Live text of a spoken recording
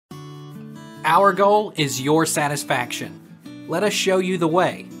Our goal is your satisfaction. Let us show you the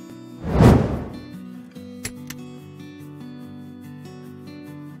way.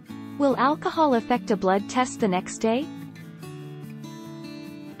 Will alcohol affect a blood test the next day?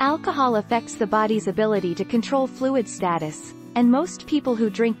 Alcohol affects the body's ability to control fluid status, and most people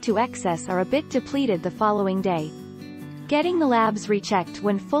who drink to excess are a bit depleted the following day. Getting the labs rechecked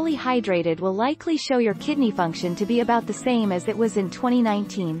when fully hydrated will likely show your kidney function to be about the same as it was in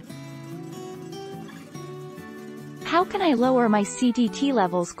 2019. How can I lower my CTT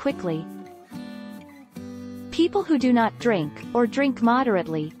levels quickly? People who do not drink, or drink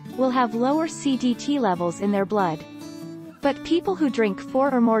moderately, will have lower CTT levels in their blood. But people who drink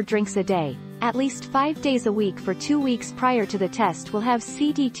 4 or more drinks a day, at least 5 days a week for 2 weeks prior to the test will have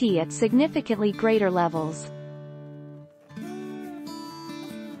CTT at significantly greater levels.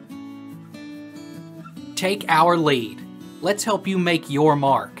 Take our lead. Let's help you make your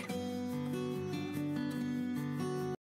mark.